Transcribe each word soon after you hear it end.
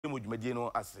The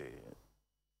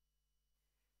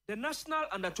national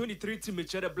under-23 team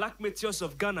the Black Meteors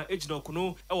of Ghana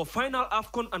Ejinokuno our final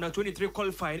AFCON under-23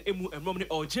 qualifying emu and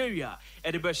Algeria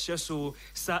at the best so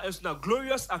sa esna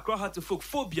glorious Accra Heartfolk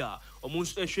phobia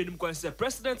omunso ehwenim kwanse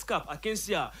President Cup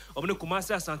akensia omne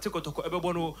Kumasi Asante Kotoko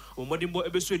ebebono omodimbo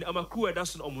ebesueni amakru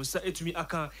edason omunsa etumi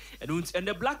aka and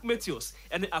the Black Meteors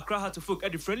and the Accra Heartfolk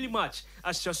at the friendly match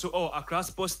as so all Accra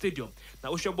Sports Stadium na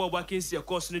ohwebo akensia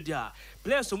course no dia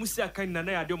players omusi akan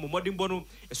nana yade omodimbo no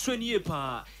esueni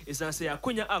epa is an say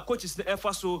akonya a coaches na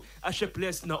efa so ahwe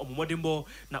players na omodimbo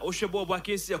na ohwebo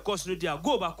akensia course no dia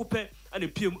go ba coupe and the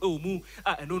PM mu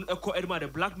and non echo edma the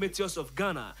Black Meteors of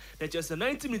Ghana that just a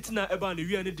 90 minutes na eba na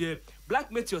wi de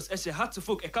Black Meteors ehye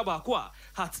Heartfolk ekaba kwa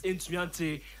heart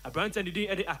intuante abrant and the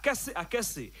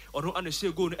akese ono an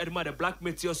ehye go no edma the Black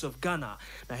Meteors of Ghana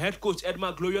na head coach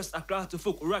Edma Glorious Accra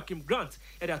Heartfolk Rakim Grant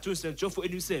e da tun sent for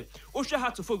enim say ohwe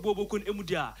Heartfolk bobokun emu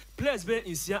dia players be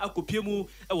insia akopie mu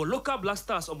e wo local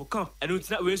blasters omo camp and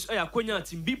untina we so akonya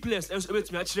team B players enso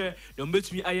ebetumi akire na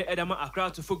betumi aye edama Accra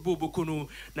Heartfolk bobokun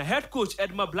na head coach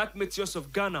Edma Black Meteors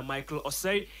of Ghana Michael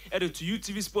Osei edit to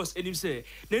UTV Sports enim say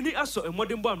nani aso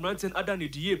emodembo amranten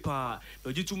adani die pa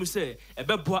no jitu say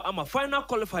ebeboa ama final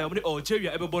qualifier of the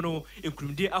Algeria ebebono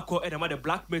inkrumde akọ edama the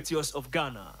Black Meteors of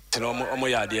Ghana. Omo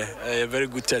yade a very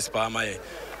good test pa my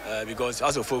because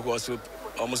as a folk also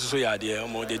almost so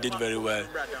yade they did very well.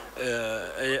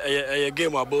 A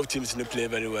game where both teams play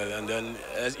very well and then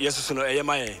yes so no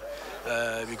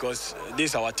because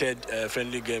this is our third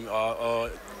friendly game or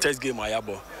test game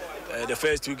ayabo. The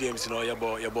first two games, your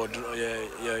ball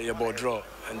draw,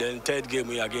 and then third game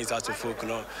we against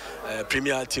Unauthorized,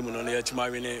 Premier team, winning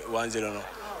 1-0.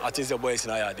 I think the boys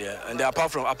are there, and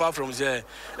apart from the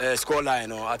score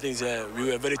line, I think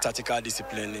we were very tactical,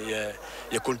 disciplined.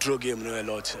 You control game a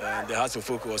lot. The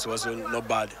Unauthorized was also not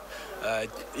bad.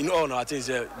 In all, I think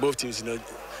both teams,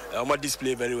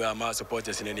 display very well. My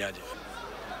supporters in any other.